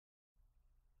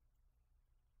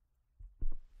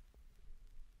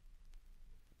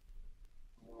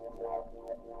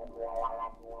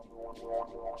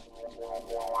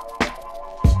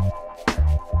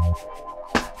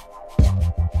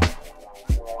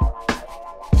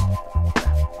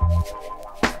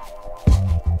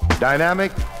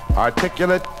Dynamic,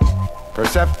 articulate,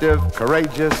 perceptive,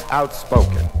 courageous,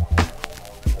 outspoken.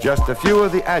 Just a few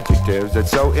of the adjectives that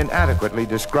so inadequately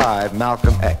describe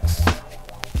Malcolm X.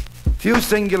 Few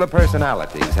singular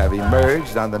personalities have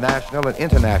emerged on the national and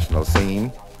international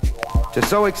scene to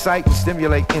so excite and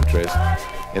stimulate interest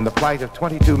in the plight of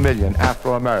 22 million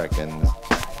Afro-Americans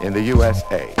in the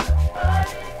USA.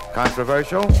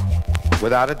 Controversial?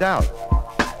 Without a doubt.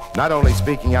 Not only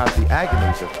speaking out the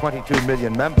agonies of 22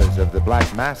 million members of the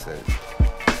black masses,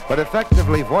 but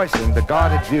effectively voicing the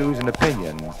guarded views and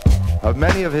opinions of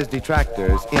many of his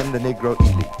detractors in the Negro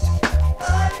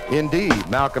elite. Indeed,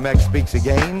 Malcolm X Speaks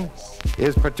Again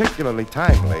is particularly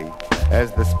timely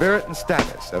as the spirit and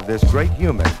status of this great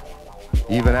human,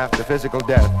 even after physical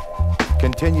death,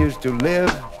 continues to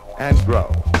live and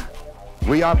grow.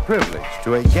 We are privileged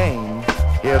to again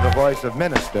hear the voice of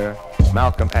Minister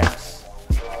Malcolm X.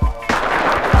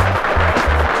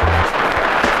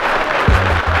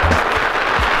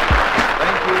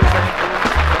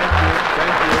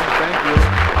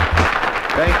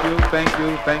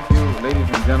 Thank you, ladies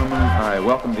and gentlemen. I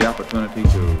welcome the opportunity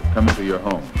to come into your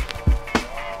home.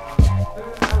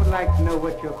 I would like to know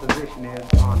what your position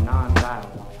is on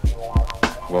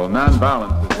nonviolence. Well,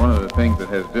 nonviolence is one of the things that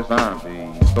has disarmed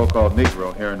the so-called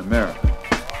Negro here in America.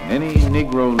 And any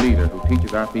Negro leader who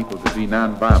teaches our people to be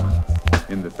nonviolent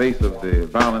in the face of the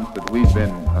violence that we've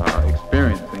been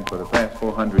experiencing for the past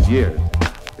 400 years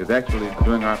is actually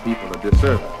doing our people a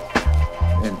disservice.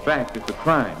 In fact, it's a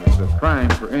crime. It's a crime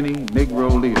for any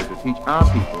Negro leader to teach our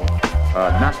people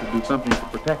not to do something to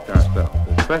protect ourselves,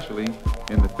 especially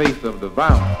in the face of the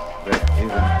violence that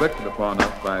is inflicted upon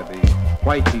us by the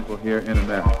white people here in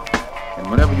America.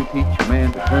 And whenever you teach a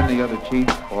man to turn the other cheek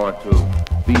or to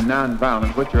be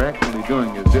nonviolent, what you're actually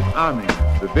doing is disarming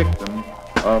the victim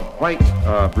of white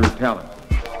brutality.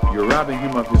 You're robbing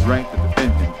him of his right to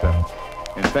defend himself.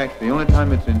 In fact, the only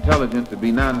time it's intelligent to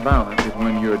be nonviolent is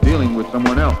when you're dealing with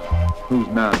someone else who's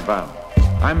nonviolent.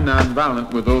 I'm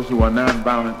nonviolent with those who are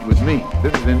nonviolent with me.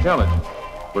 This is intelligent.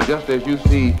 But just as you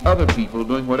see other people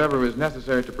doing whatever is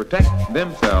necessary to protect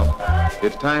themselves,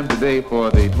 it's time today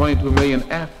for the 22 million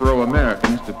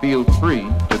Afro-Americans to feel free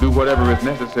to do whatever is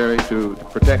necessary to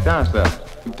protect ourselves.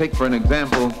 Take, for an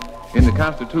example, in the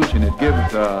Constitution, it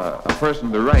gives a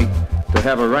person the right to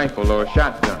have a rifle or a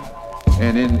shotgun.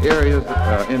 And in areas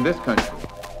in this country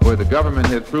where the government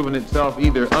has proven itself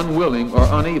either unwilling or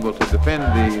unable to defend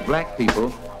the black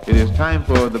people, it is time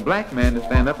for the black man to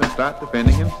stand up and start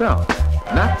defending himself.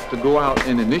 Not to go out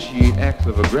and initiate acts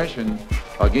of aggression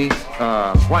against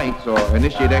whites or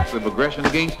initiate acts of aggression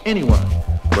against anyone.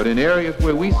 But in areas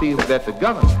where we see that the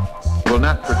government will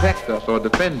not protect us or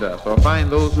defend us or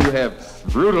find those who have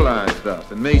brutalized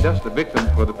us and made us the victims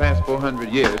for the past 400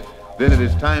 years, then it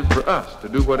is time for us to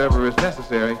do whatever is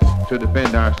necessary to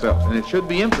defend ourselves. And it should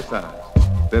be emphasized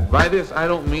that by this I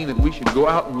don't mean that we should go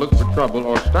out and look for trouble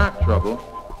or start trouble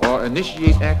or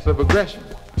initiate acts of aggression.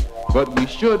 But we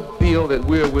should feel that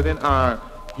we're within our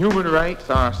human rights,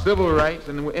 our civil rights,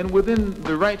 and within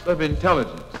the rights of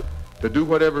intelligence to do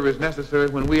whatever is necessary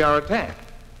when we are attacked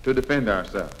to defend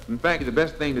ourselves. In fact, the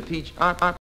best thing to teach our